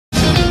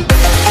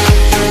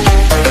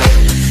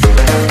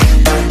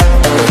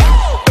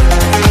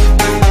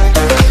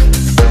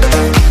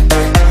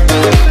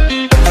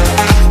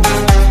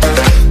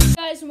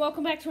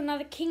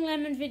another King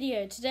Lemon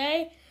video.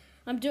 Today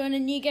I'm doing a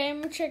new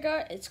game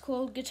trigger. It's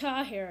called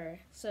Guitar Hero.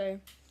 So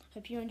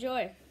hope you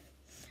enjoy.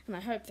 And I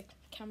hope the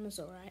camera's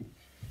alright.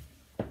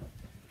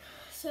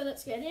 So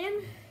let's get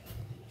in.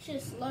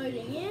 Just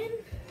loading in.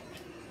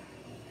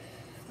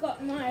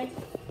 Got my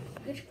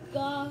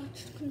guitar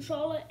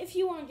controller. If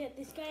you want to get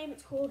this game,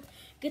 it's called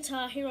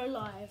Guitar Hero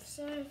Live.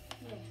 So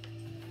yeah,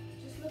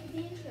 just look at the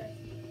intro.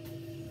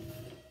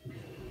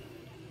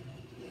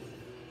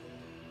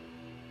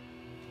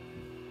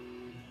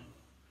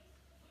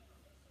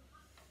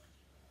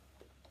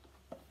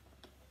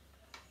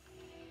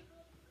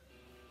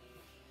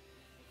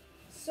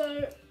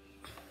 So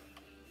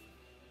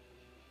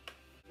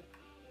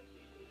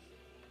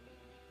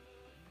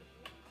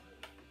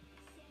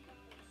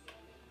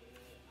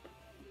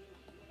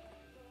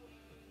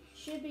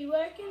should be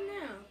working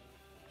now.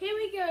 Here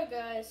we go,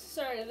 guys.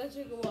 Sorry, that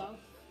took a while.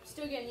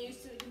 Still getting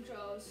used to the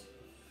controls.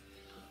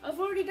 I've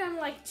already done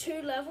like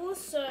 2 levels,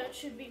 so it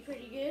should be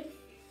pretty good.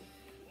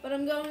 But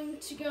I'm going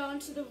to go on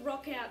to the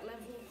rock out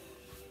level.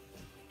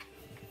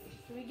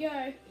 Here we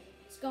go.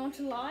 Let's go on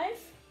to live.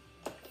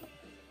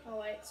 Oh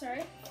wait,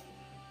 sorry.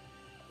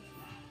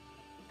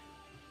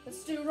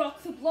 Let's do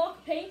rock the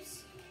block,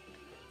 peeps.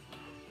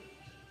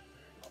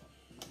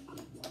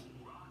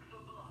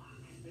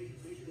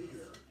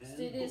 Let's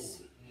do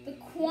this. The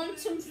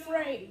Quantum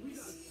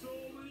Frames.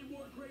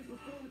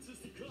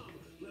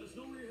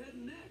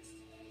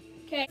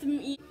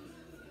 Okay.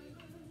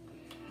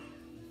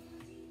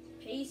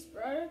 Peace,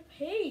 bro.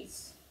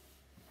 Peace.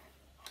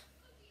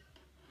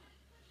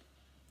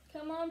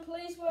 Come on,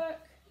 please work.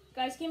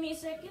 Guys, give me a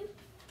second.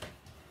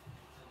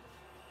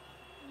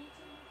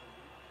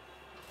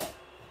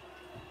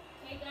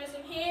 Okay, guys,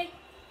 I'm here.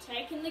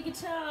 Taking the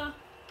guitar.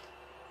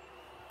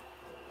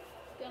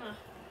 Gonna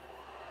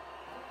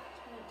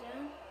turn it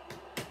down.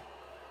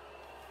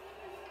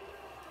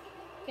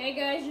 Okay,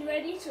 guys, you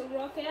ready to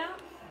rock out?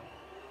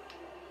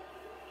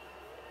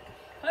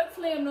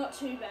 Hopefully I'm not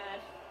too bad.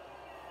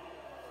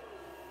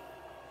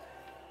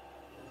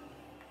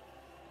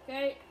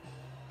 Okay.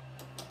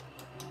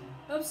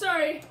 I'm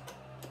sorry.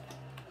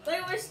 They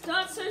always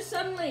start so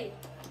suddenly.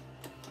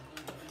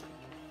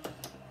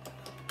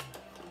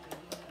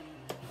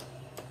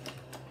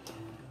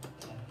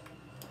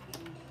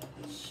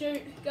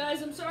 Shoot,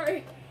 guys, I'm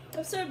sorry.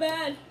 I'm so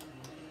bad.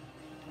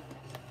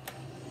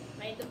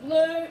 Made the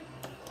blue.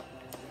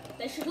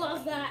 They should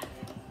love that.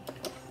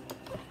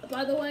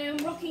 By the way, I'm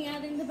rocking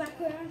out in the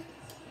background.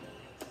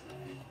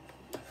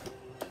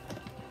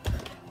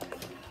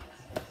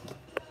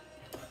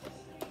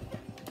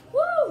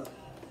 Woo!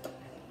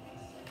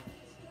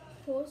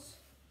 Pause.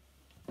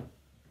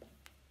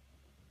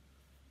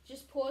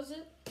 Just pause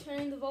it,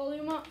 turning the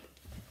volume up.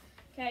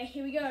 Okay,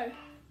 here we go.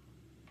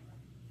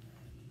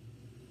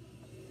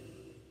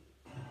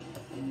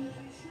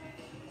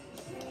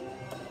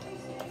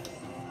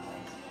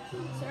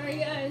 Sorry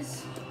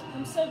guys,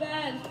 I'm so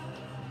bad.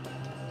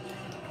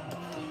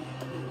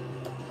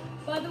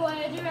 By the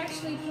way, I do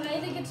actually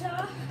play the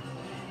guitar.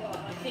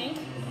 Well, I think.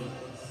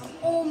 I'm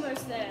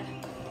almost there.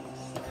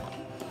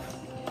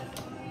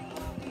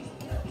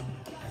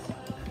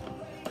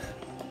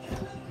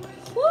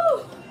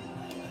 Woo!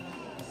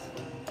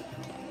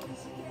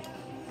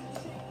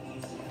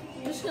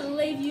 I'm just gonna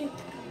leave you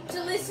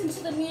to listen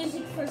to the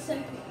music for a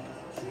second.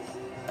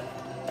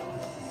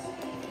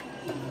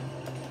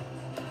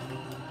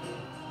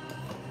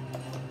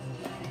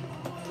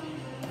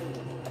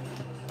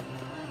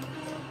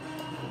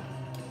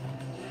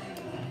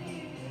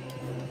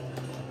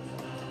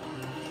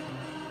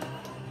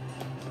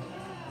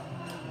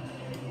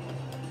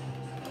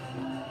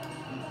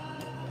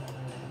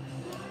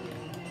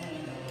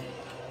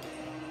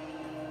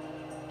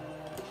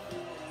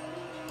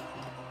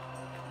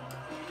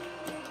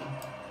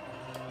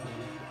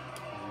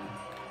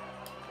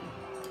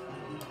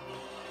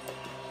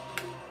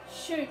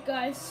 Shoot,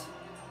 guys.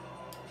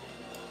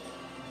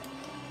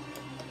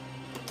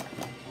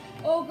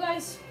 Oh,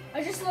 guys,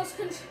 I just lost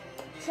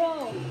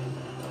control.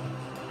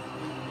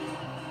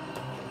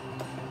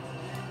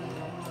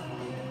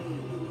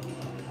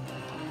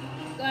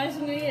 Guys, I'm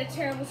gonna get a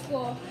terrible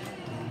score.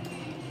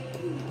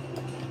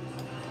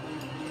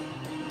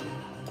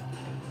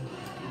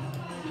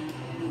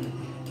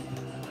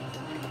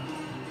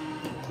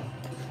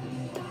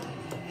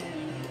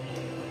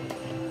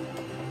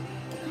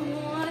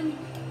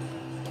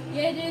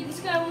 Yeah, dude, this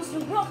guy wants to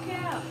rock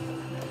out.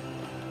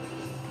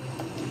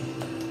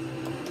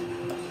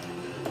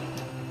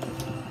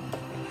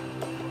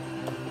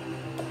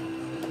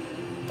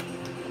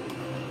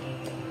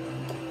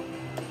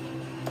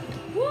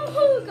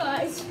 Woohoo,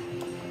 guys.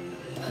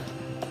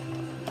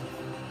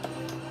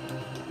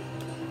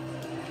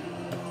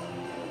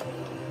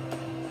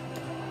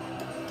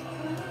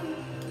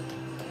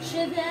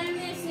 Shazam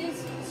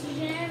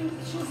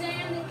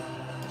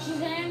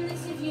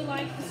this if you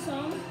like the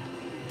song.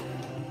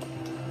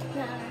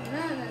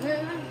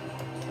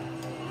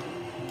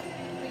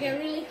 I get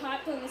really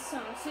hyped on this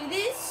song. So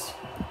this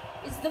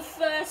is the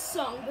first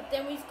song, but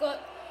then we've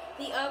got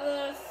the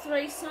other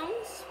 3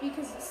 songs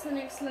because it's the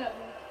next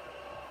level.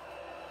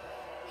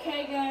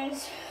 Okay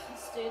guys,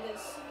 let's do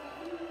this.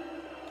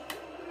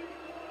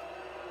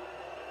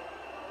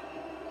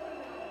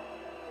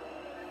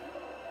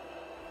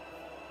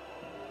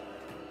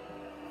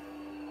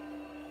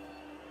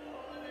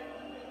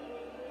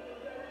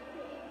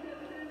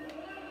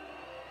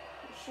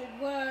 It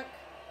should work.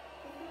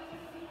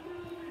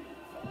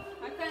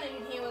 I can't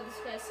even hear what this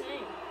guy's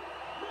saying.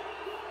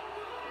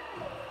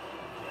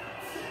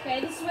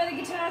 Okay, this is where the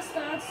guitar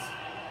starts.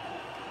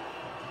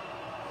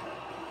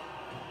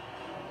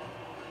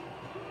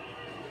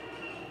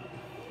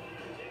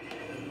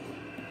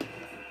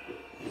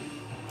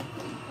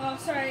 Oh,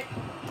 sorry.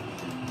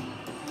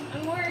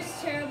 I'm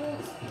worse, terrible.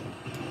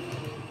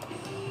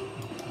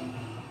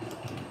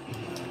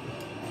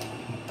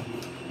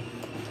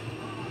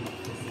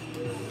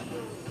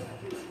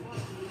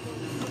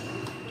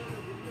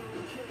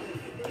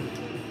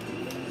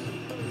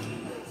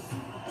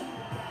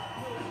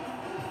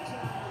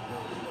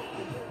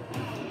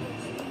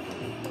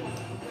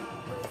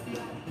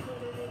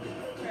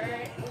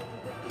 Alright.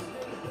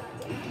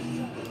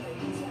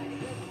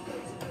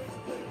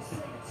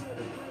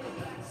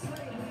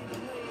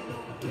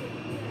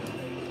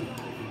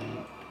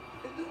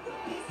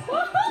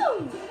 Woohoo!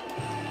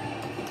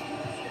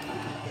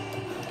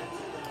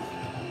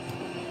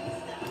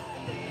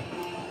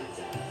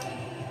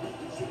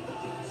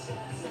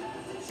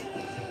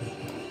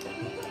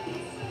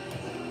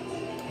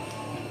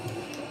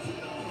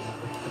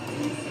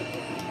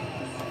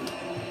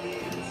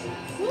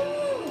 Woo!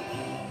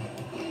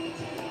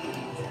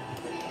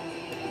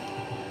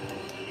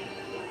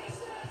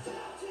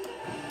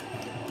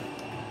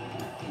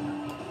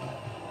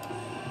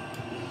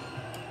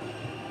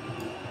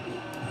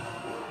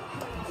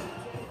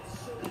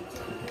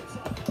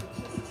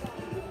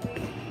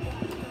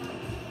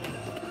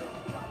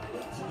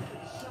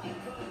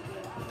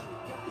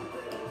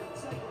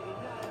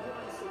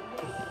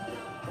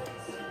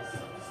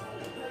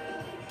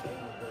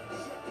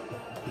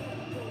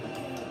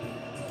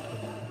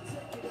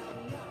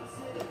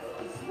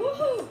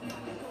 Woohoo!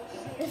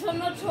 If I'm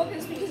not talking,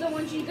 it's because I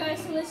want you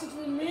guys to listen to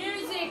the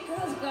music,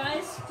 because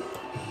guys,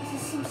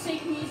 this is some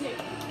sick music.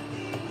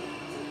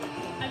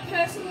 I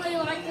personally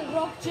like the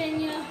rock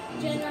genre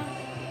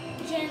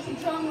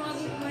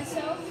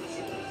myself.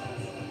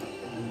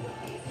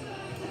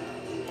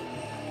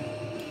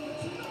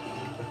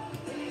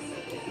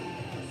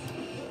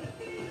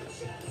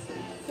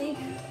 Think.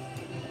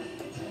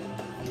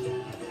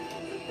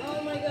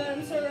 Oh my god,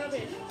 I'm so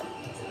rubbish.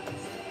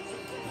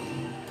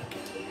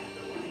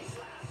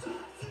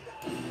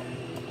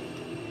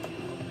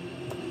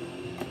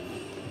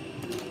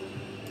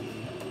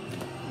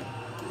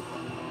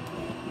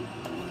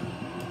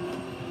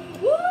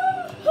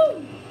 Woohoo!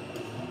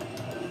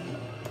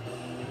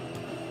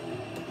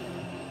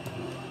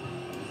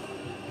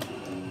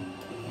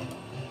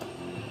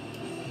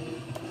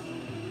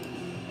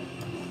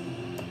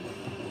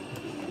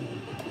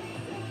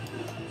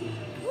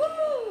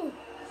 Woo!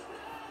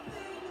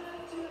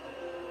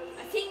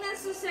 I think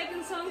that's the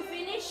second song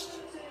finished.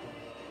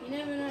 You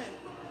never know.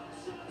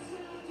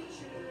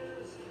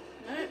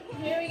 No,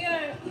 here we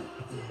go.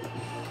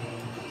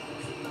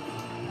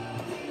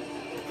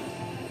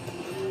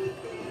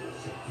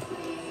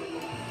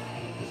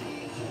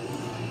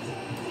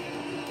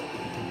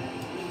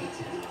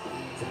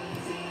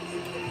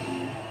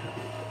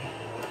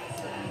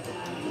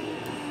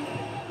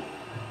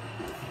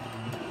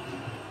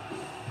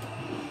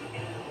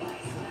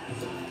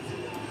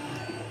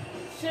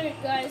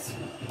 Shoot, guys.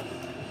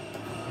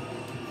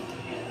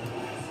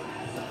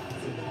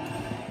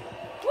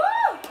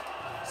 Woo!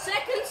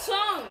 Second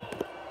song.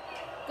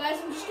 Guys,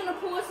 I'm just gonna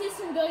pause this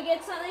and go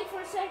get something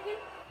for a second.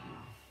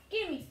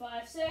 Give me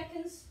 5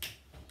 seconds.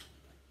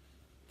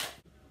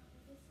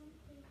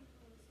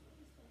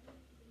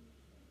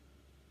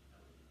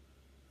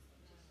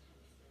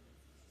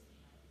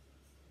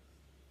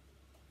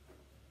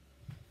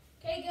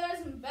 Okay guys,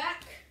 I'm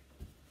back.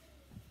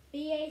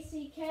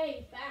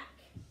 B-A-C-K, back.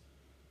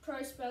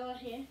 Pro Speller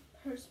here,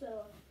 Pro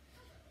Speller.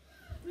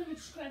 Let me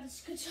just grab this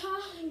guitar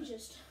and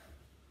just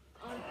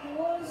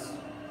unpause.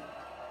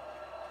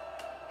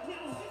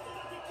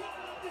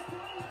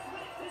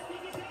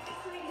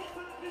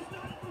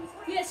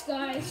 Yes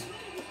guys,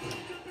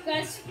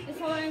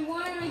 if I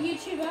want a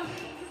YouTuber,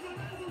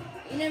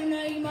 you never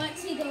know, you might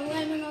see the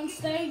Lemon on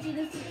stage in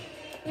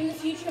the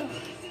future.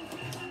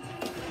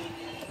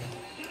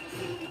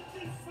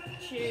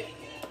 Shoot.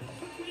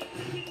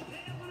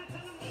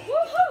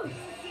 Woohoo!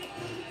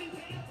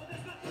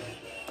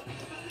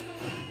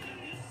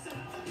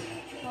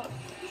 Oh,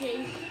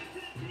 gee.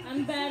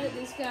 I'm bad at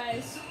this,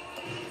 guys.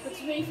 But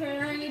to be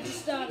fair, I only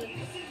just started.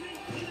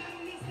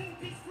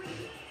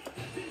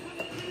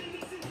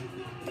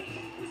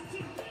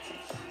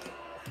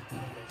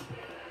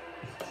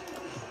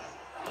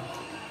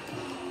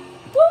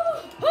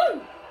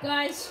 Woohoo!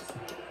 Guys,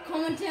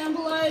 comment down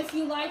below if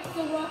you like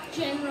the rock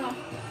genre.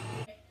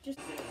 Just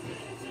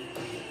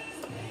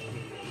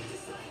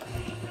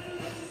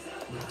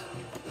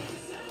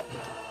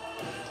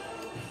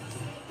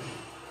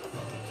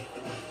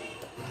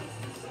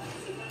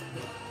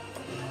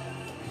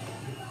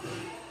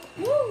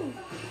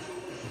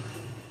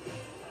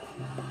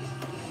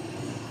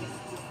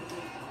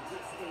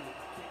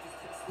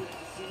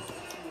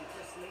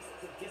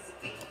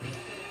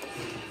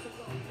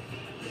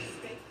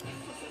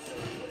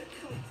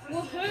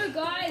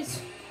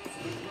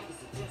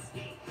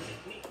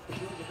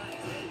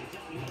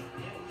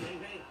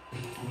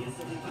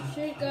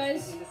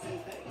guys.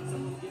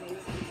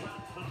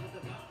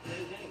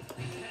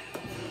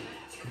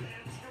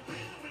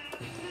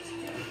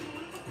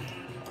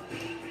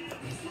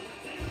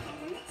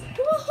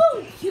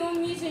 Woohoo! Pure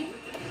music.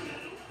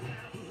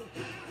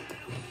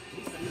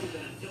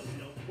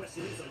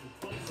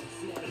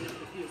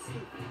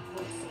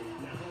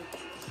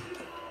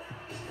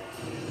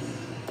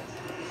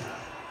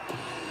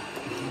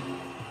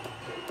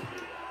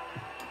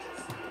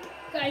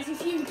 Guys,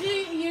 if you do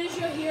use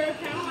your hero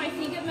power, I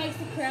think it makes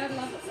the crowd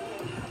love it.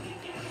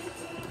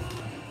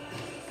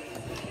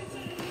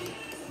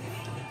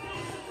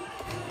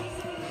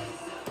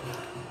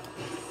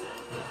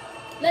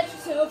 Let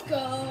yourself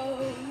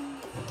go.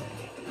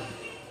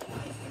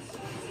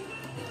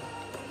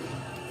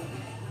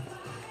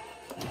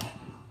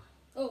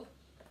 Oh,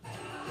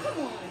 come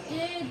on,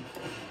 dude.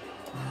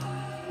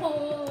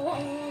 Oh.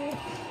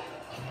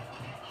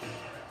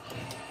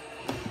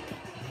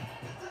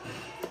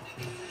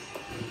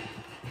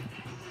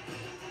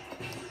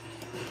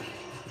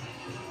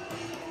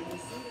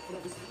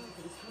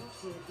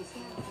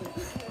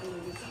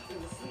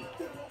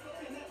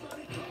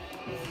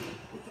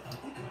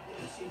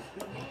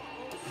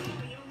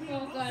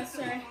 Oh god,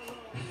 sorry.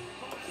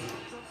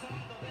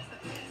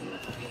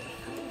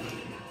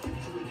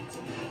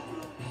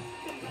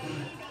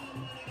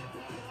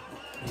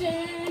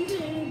 Dun,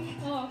 dun.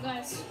 Oh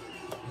guys.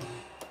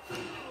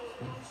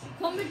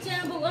 Comment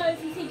down below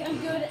if you think I'm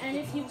good and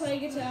if you play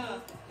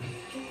guitar.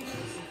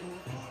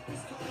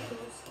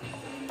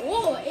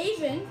 Or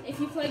even if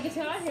you play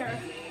Guitar Hero.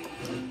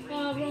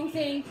 Oh, wrong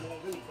thing.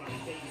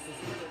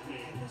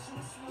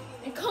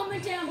 And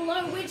comment down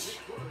below which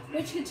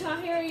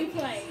Guitar Hero you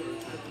play.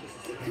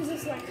 Because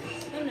it's like,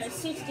 I don't know,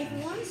 6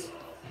 different ones.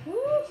 Woo!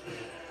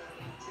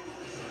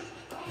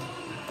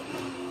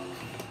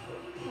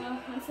 Oh,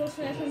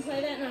 unfortunately I couldn't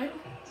play that note.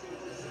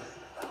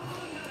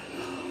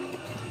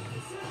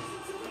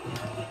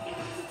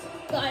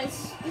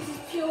 Guys, this is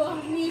pure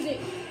music.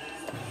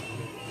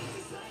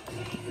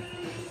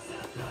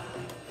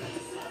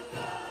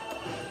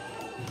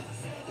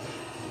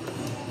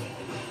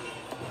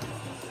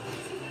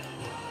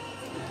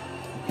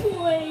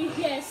 Boy,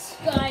 yes,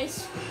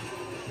 guys.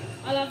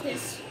 I love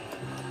this.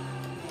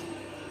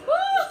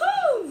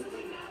 Woohoo!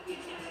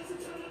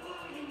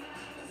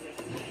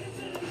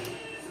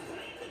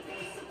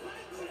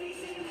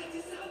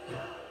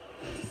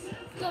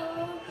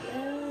 Go.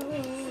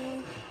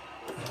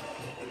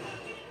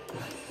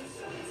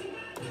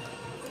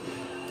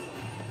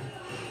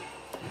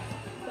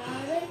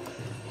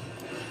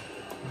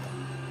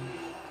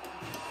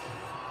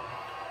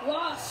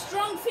 Wow,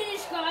 strong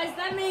finish, guys.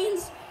 That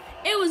means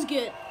it was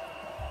good.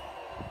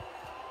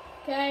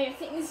 Okay, I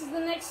think this is the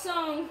next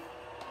song.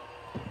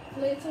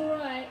 Hopefully it's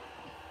alright.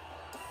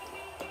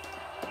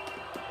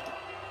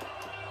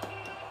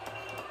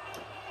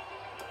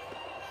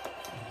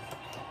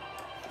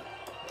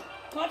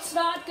 Hot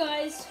start,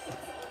 guys.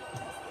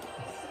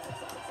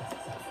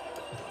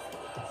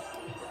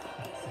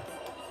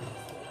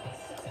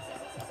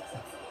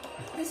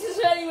 This is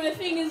hurting my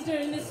fingers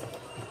doing this.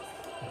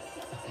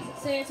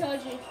 See, I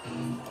told you.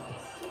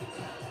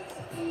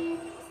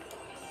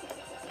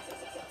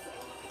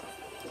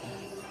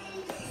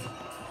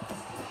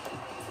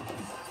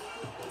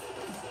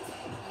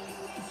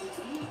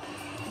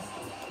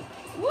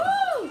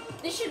 Woo!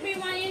 This should be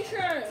my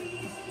intro.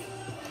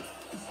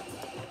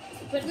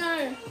 But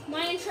no,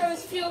 my intro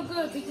is feel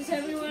good because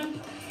everyone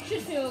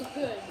should feel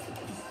good.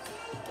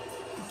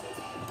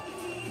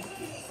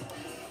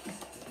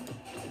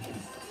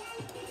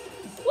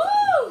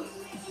 Woo!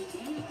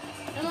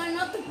 Am I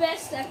not the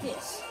best at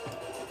this?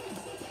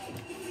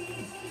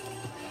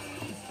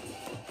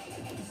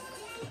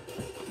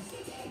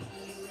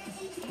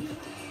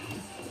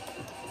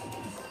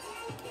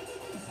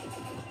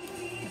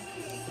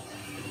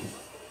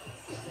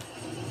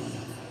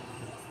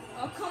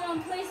 Oh, come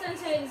on, please don't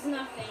say there's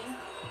nothing.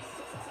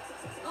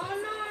 Oh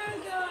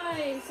no,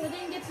 guys, I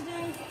didn't get to do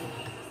anything.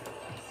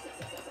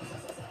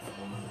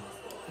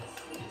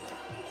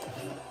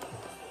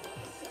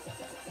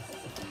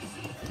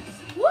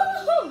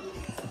 Woohoo!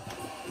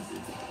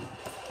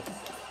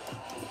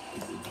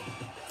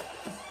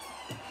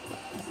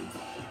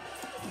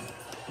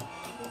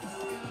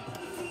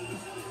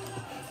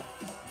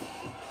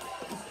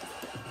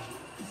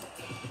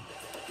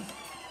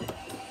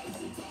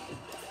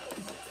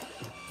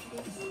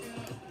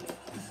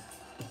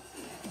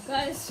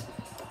 Guys,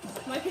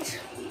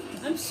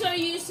 I'm so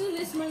used to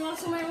this, my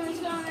muscle memory's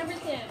gone,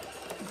 everything.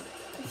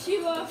 If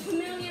you are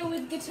familiar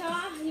with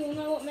guitar, you'll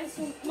know what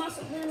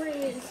muscle memory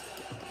is.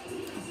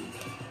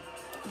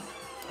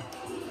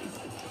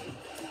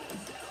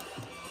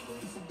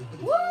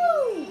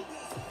 Woo!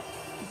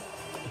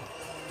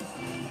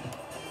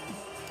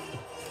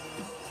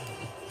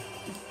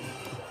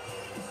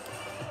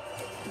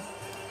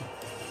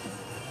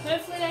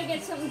 Hopefully I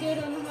get something good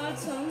on the hard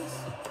songs.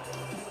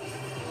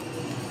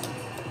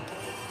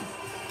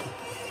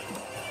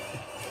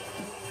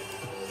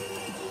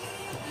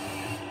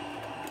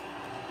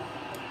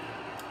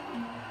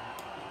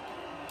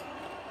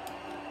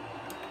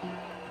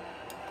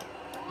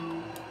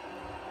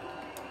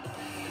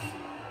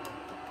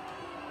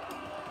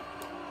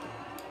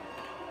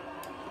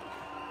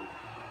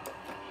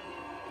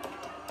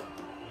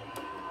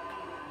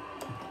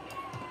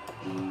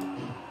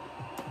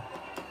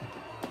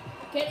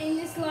 Getting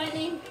this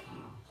lightning.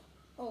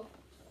 Oh,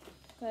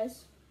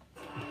 guys.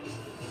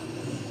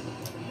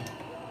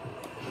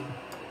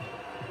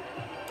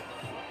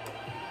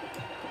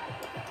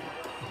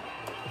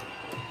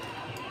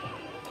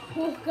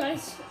 Oh,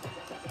 guys.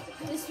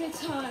 This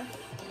bit's hard.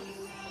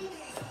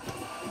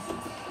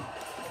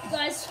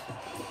 Guys,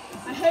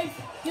 I hope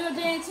you're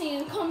dancing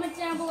and comment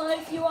down below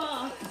if you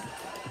are.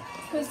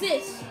 Because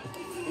this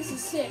is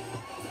sick.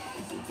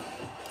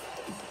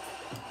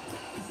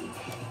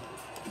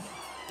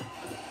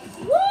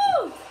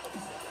 Woo!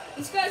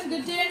 This guy's a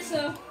good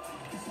dancer.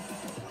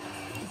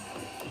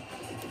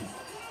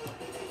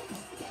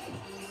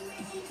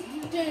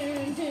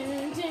 Dun, dun,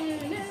 dun, dun,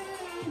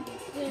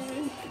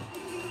 dun.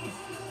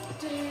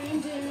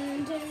 Dun,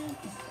 dun, dun,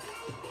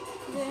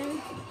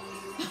 dun.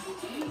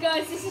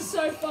 Guys, this is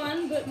so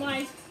fun, but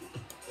my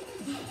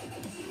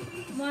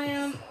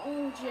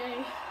oh Jay,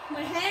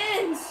 my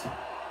hands.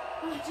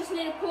 Oh, I just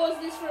need to pause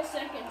this for a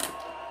second.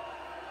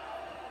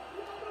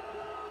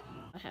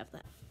 I have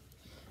that.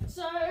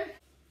 So,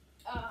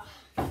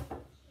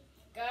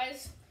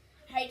 guys,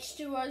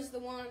 H2O's the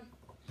one,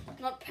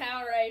 not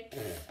Powerade.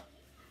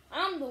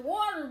 I'm the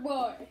water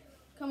boy.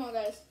 Come on,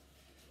 guys.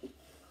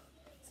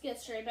 Let's get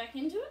straight back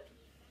into it.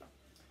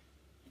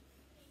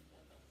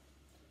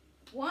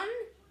 1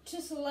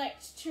 to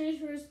select, 2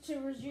 to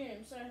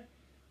resume. So,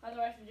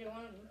 either I have to do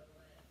one of them.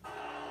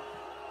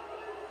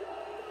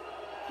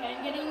 Okay,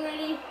 I'm getting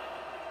ready.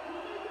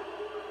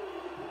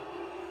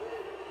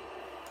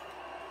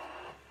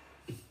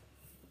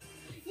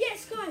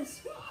 Yes,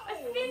 guys, I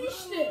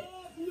finished it.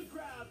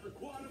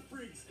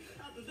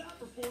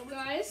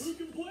 Guys, who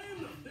can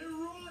blame them? They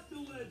rock the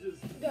ledges.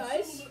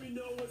 Guys, Let me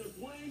know when they're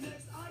playing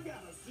next. I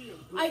gotta see them.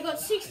 I got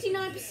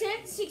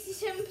 69%,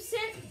 67%,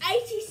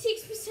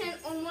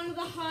 86% on one of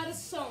the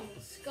hardest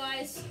songs.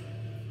 Guys,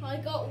 I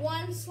got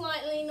 1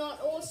 slightly not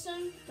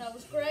awesome. That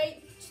was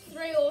great.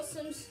 3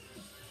 awesomes.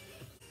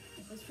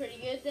 That's pretty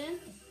good then.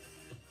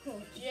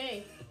 Oh,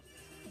 gee.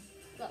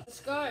 Let's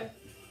go.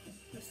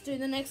 Let's do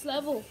the next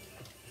level.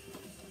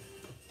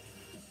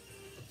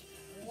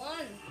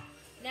 1.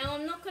 Now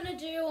I'm not gonna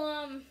do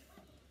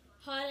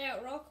Hard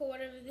Out Rock or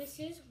whatever this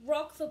is.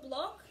 Rock the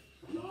Block.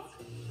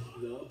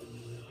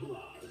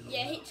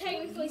 Yeah, he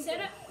technically said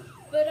it,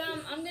 but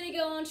I'm gonna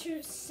go on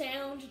to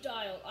Sound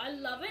Dial. I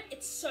love it.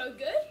 It's so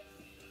good.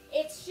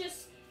 It's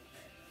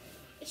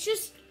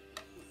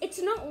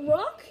not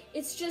rock.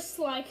 It's just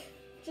like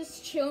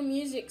chill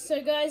music.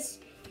 So guys,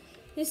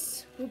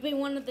 this will be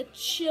one of the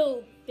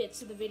chill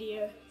bits of the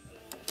video.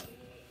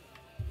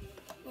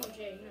 Oh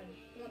Jay,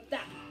 no, not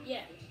that.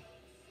 Yeah.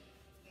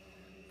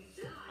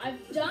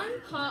 I've done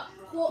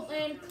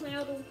Portland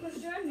Cloud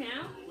Orchestra.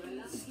 Now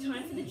it's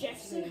time for the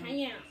Jefferson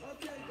Hangout.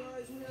 Okay,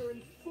 guys, we are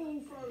in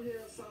full flow here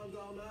at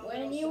Sundown now.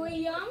 When You Were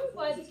Young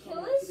by The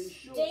Killers,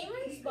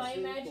 Demons by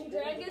Imagine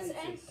Dragons,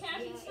 and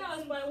Counting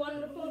Stars by One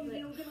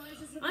Republic.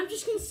 I'm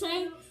just gonna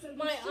say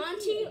my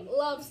auntie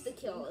loves The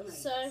Killers,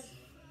 so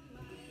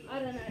I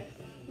don't know.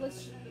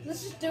 Let's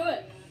just do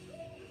it.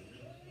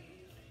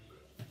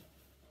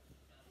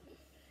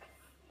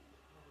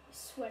 I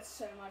sweat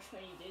so much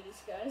when you do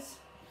this, guys.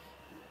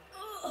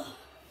 Ugh.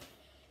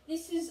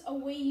 This is a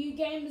Wii U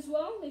game as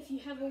well, if you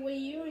have a Wii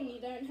U and you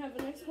don't have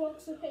an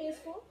Xbox or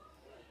PS4.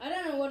 I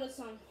don't know what it's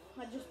on.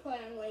 I just play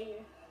on Wii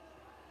U.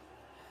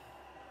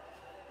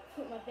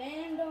 Put my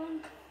band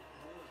on.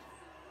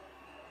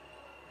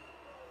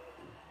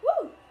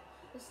 Woo!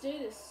 Let's do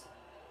this.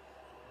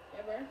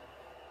 Yeah, bro.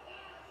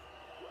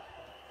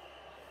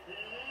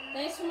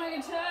 Thanks for my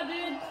guitar,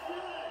 dude.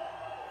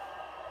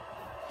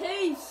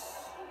 Peace.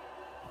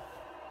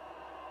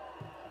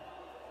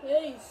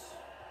 Peace.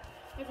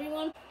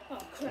 Everyone. Oh,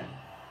 crap.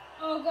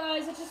 Oh,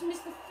 guys, I just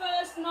missed the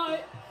first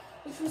note,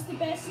 which was the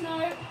best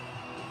note.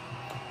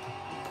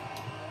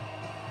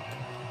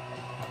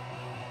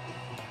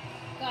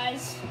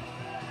 Guys,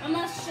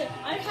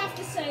 I'd have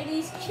to say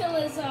these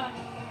Killers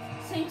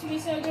seem to be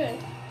so good.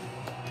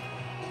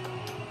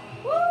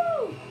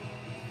 Woo!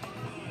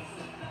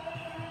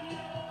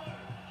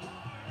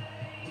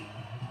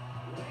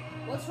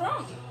 What's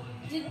wrong?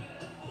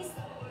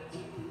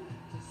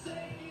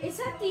 Is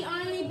that the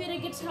only bit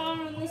of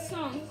guitar on this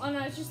song? Oh no,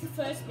 it's just the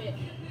first bit.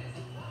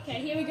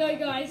 Okay, here we go,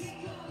 guys.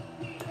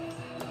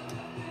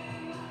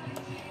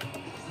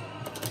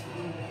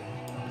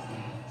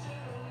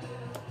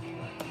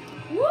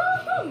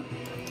 Woohoo!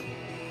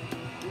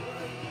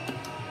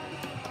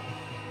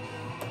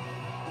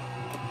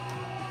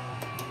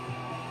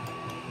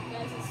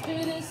 Guys, let's do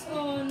this.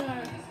 Oh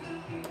no.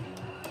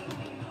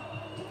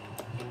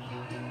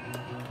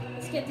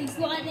 Let's get these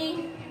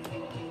lightning.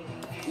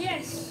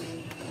 Yes!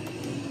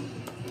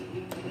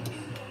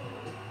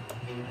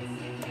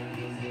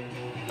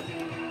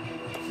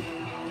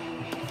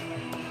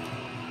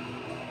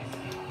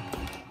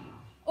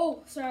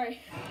 Oh,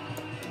 sorry.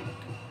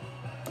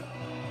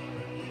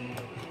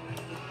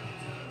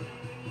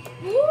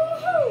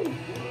 Woohoo!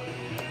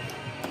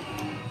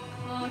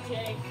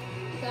 Okay,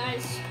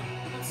 guys,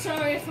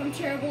 sorry if I'm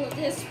terrible at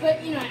this,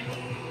 but you know,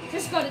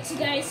 just got it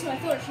today, so I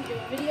thought I should do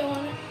a video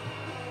on it.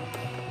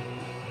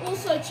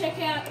 Also,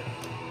 check out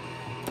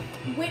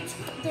the whipped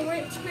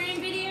cream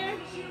video.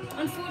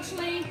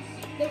 Unfortunately,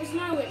 there was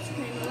no whipped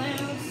cream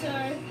allowed,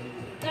 so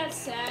that's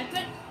sad.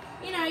 But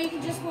you know, you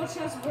can just watch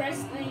us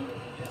wrestling,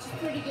 which is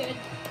pretty good.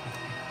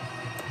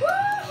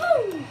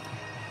 Woohoo!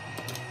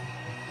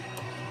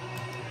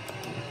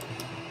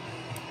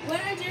 When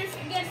I do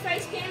get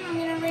face cam, I'm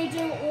gonna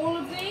redo all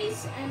of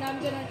these, and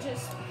I'm gonna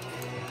just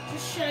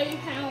show you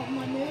how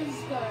my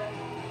moves go.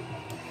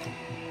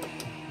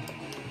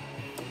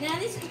 Now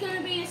this is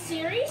gonna be a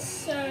series,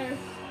 so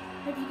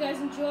hope you guys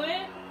enjoy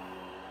it.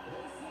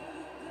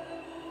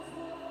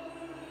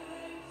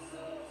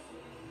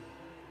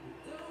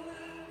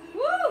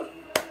 Woo!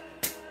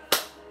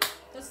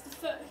 That's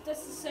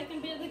the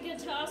second bit of the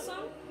guitar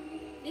song.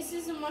 This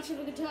isn't much of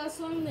a guitar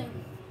song then.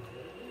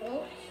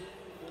 Oh.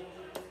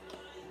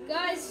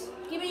 Guys,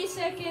 give me a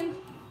second.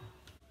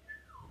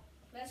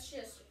 Let's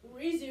just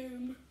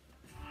resume.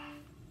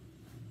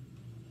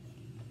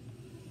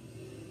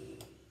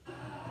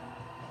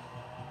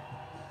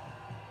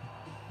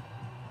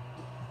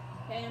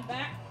 Okay, I'm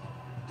back.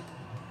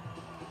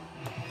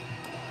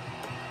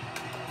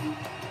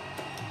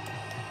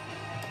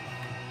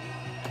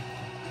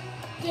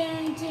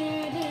 Dun,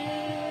 dun,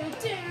 dun,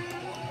 dun.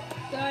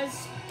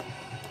 Guys,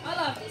 I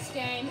love this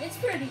game. It's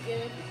pretty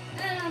good,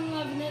 and I'm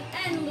loving it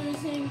and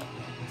losing.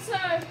 So,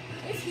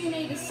 if you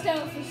need a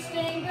stealth of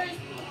Stingers,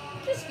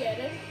 just get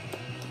it.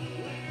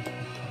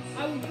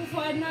 I will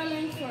provide no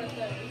link for it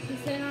though,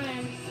 because then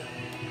I'm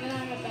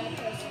a bad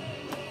person.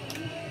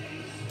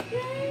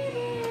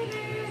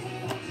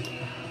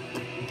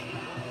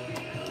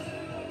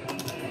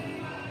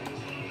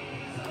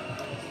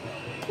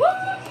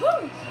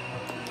 Woo-hoo!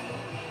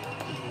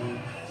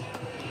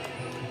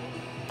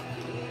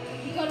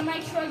 You gotta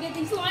make sure I get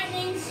these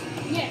lightnings.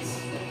 Yes.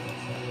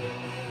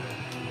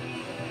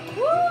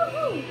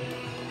 Woohoo!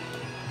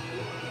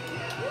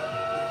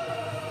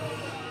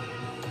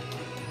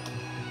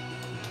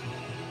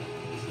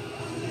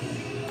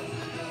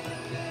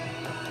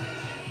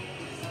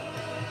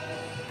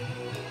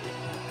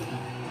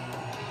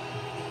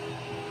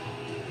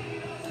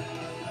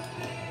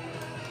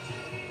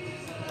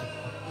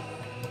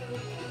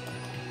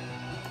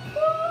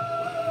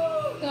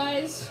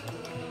 Guys,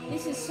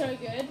 this is so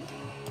good.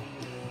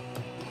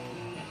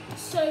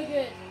 So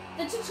good.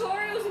 The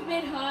tutorial's a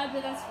bit hard,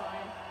 but that's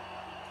fine.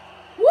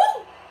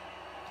 Woo!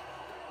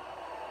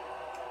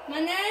 My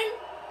name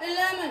is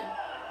Lemon.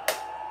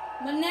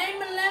 My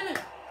name is Lemon.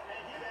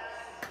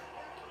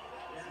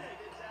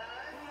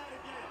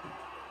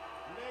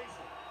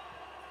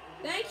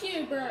 Thank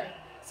you, bro.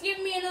 It's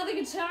giving me another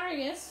guitar, I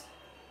guess.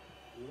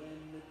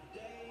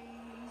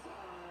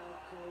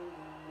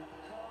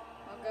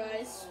 Oh,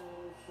 guys.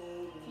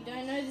 If you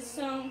don't know this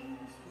song,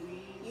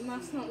 you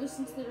must not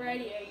listen to the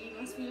radio. You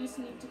must be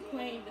listening to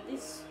Queen. But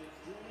this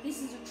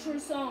is a true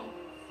song.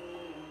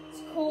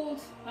 It's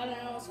called, I don't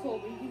know what it's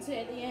called, but you can see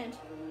it at the end.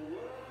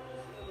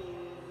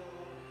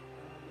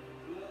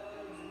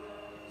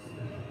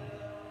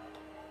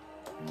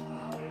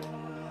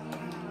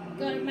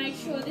 Gotta make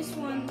sure this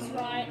one's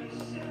right.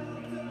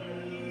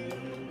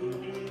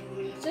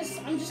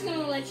 I'm just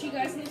gonna let you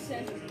guys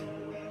listen.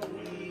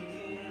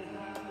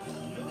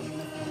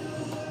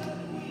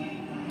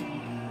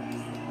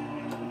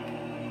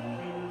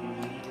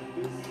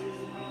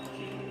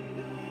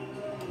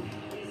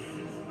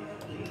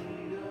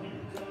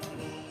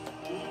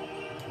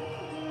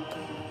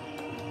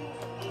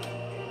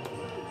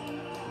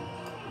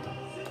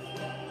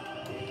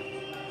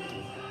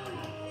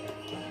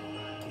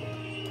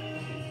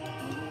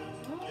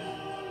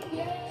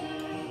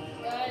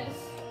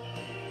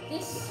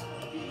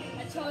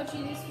 I told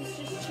you this was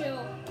just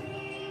chill.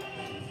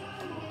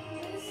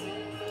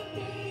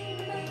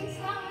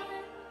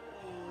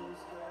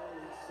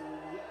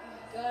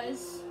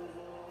 Guys,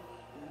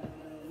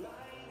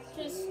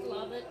 just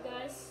love it,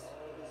 guys.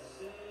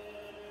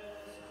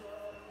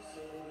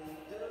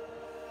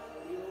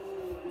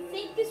 I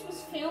think this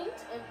was filmed,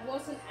 it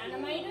wasn't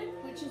animated,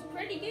 which is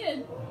pretty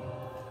good.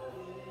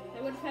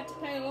 They would have had to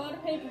pay a lot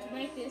of people to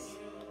make this.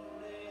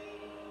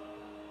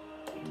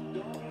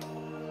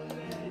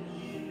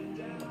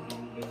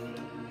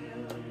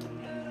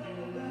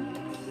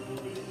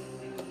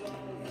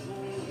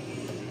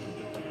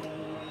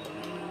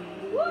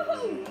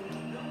 Woohoo!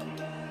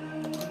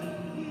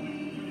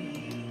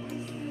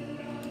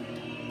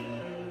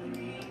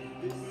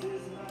 This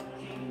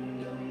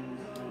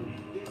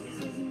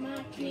is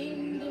my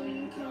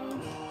kingdom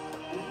come.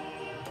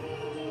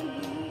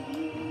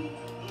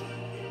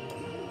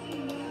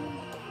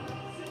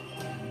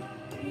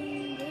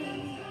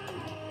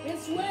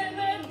 It's where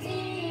the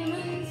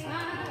demons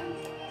hide.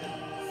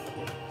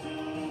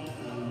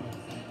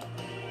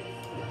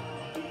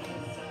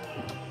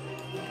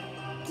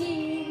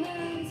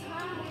 Demons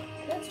hide.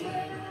 That's where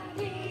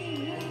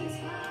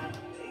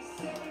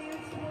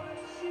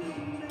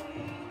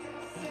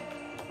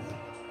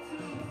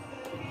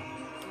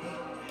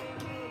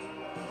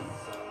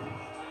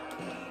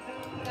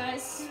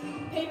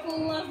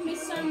love me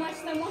so much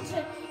they want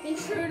to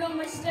intrude on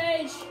my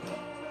stage.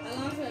 I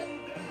love it.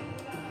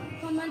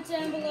 Comment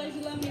down below if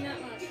you love me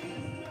that much.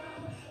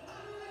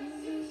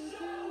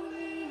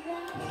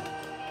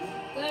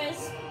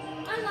 Guys,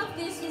 I love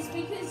this is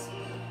because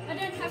I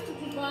don't have to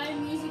provide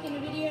music in a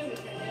video, which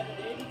I never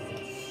do because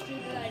it's a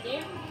stupid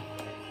idea.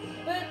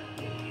 But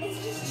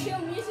it's just chill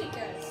music,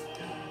 guys.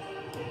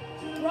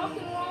 Rock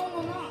and roll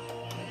or not,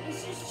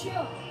 it's just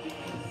chill.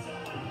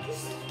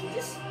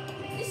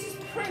 This is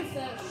proof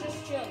that it's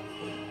just chill.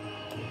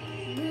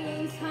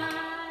 Moon's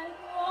high.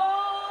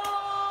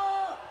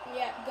 Whoa!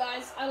 Yeah,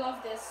 guys, I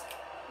love this.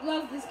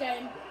 Love this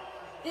game.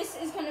 This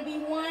is going to be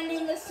one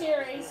in the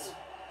series.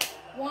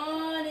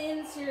 One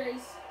in the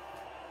series.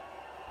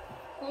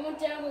 Comment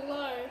down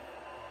below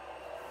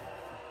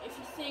if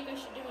you think I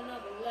should do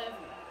another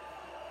level.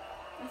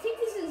 I think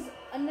this is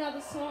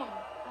another song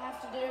I have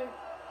to do,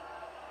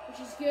 which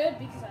is good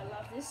because I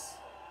love this.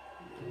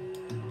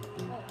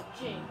 Oh,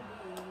 gee.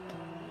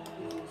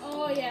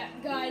 Oh, yeah,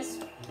 guys.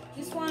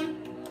 This one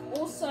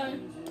also.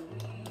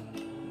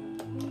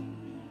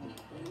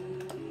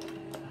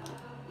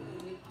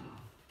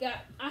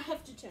 I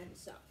have to turn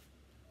this up.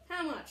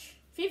 How much?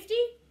 50?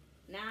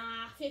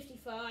 Nah,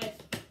 55.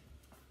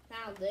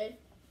 That'll do.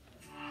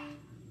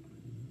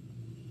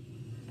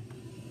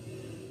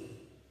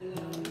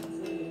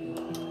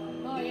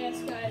 Oh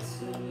yes, guys.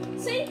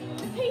 See,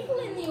 the people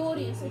in the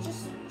audience are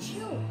just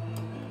chill.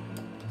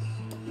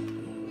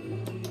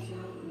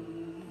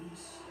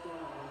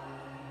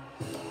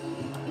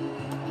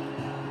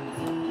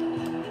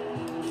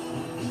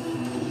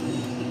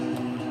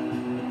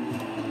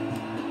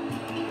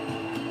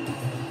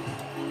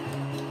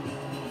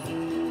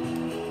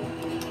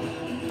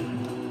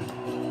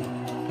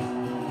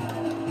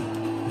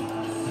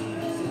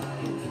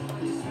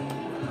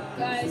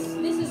 Guys,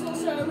 this is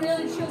also a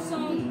really chill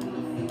song.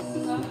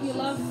 You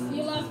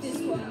love this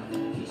one.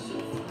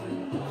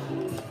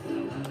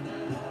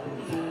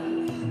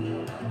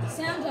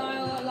 Sound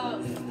dial I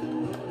love.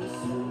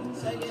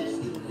 So good.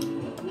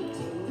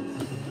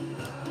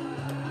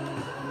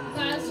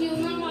 Guys, you'll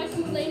know I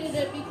completed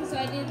it because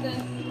I did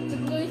the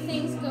blue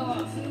things go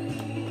off. I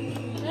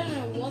don't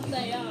know what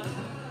they are.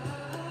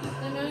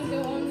 They don't go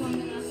on long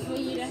enough for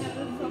you to have a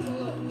proper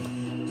look.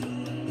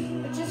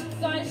 But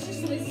guys,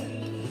 just listen.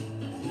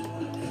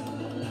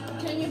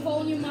 Turn your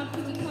volume up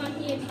if you can't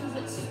hear because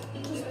it's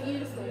just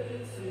beautiful.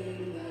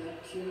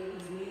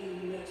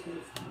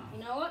 You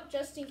know what?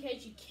 Just in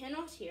case you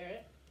cannot hear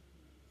it.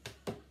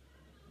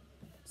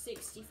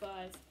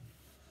 65.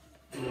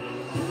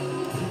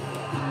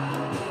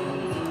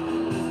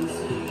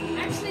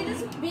 Actually,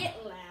 that's a bit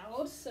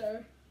loud,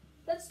 so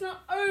let's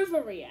not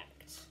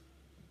overreact.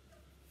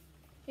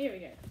 Here we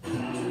go.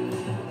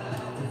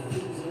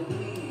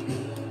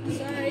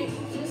 Sorry,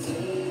 just a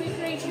quick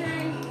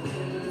return.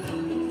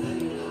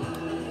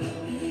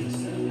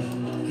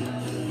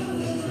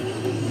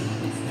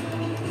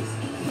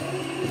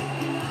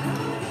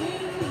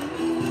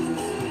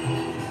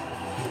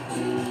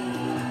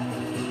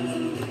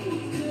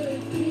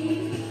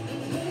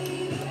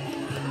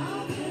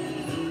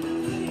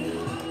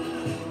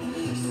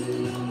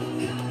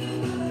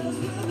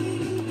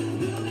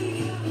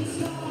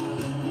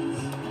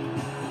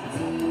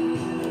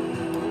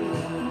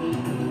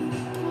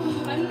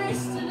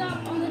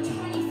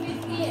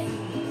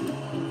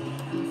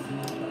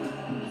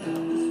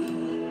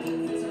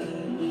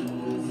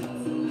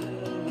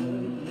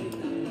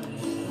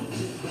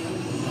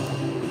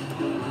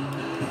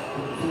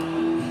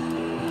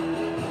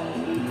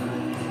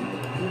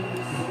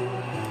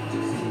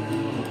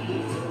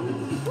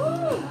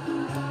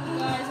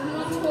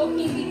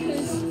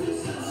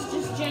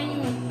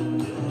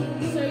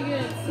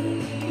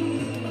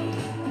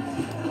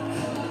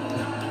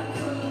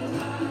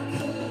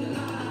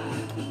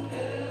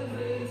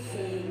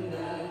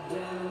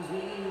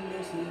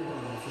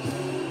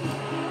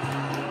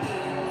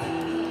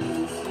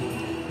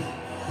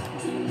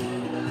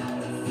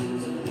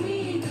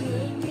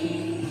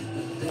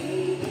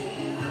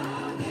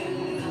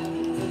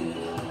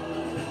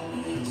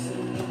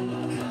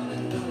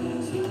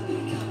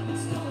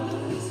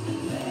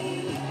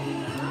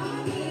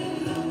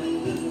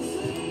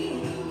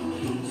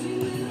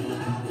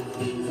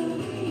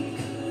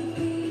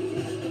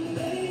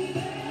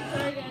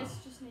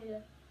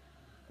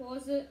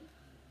 Pause it.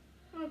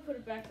 I'm going to put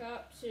it back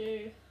up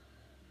to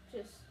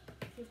just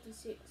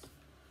 56.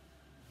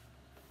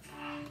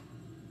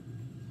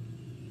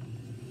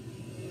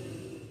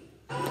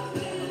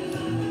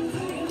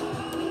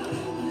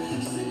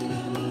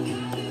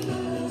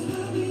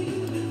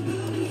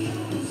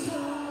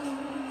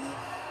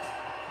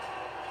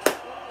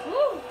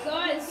 Woo,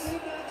 guys,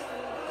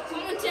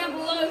 comment down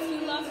below if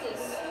you love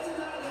this.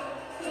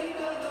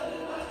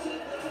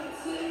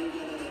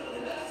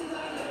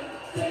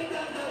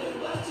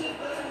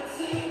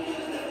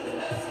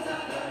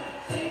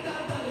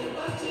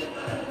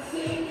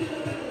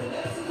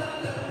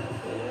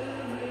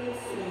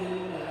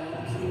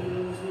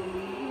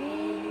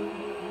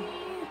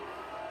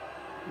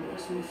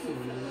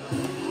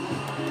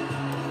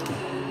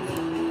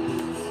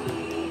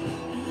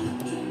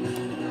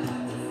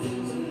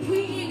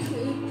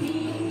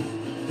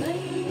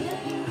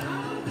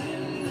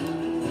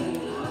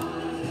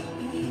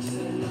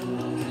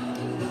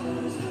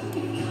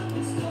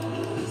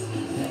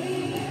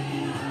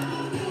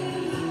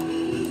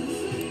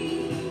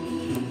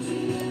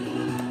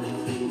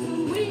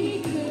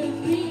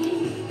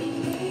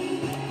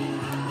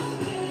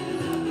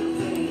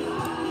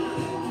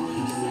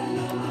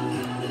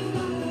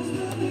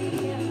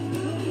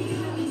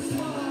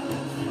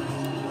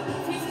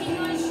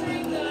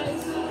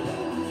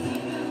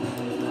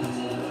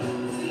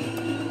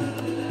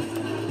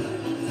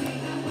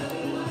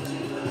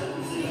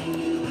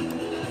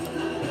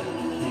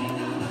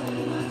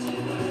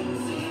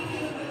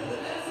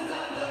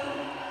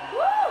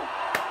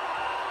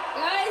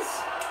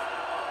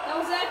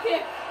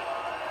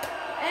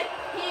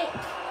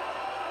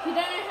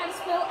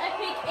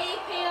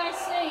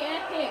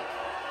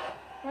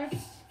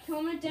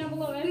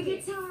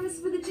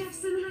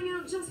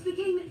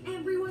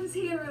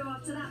 0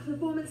 after that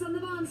performance on the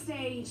barn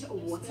stage.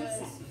 What a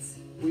set.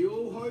 We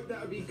all hoped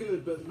that would be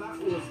good, but that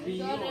was got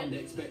beyond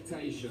it.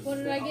 expectation. What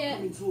did The I get?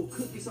 upcoming tour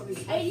could be something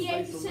special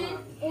based on 88%,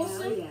 that.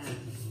 awesome. Hell yeah.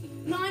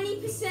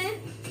 90%,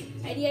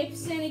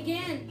 88%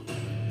 again.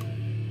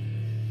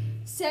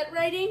 Set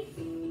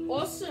rating,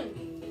 awesome.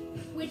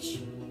 Which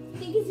I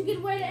think is a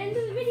good way to end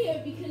the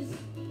video because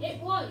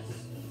it was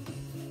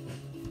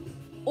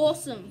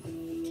awesome.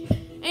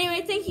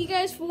 Anyway, thank you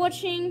guys for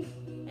watching.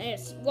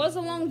 It was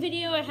a long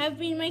video. I have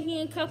been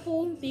making a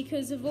couple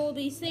because of all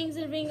these things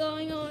that have been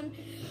going on,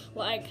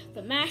 like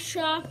the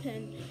mashup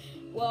and,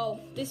 well,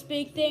 this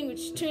big thing, which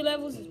is 2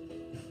 levels,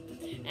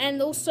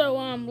 and also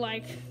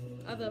like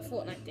other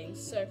Fortnite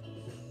things. So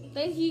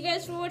thank you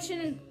guys for watching,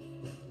 and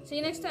see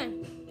you next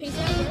time. Peace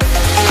out.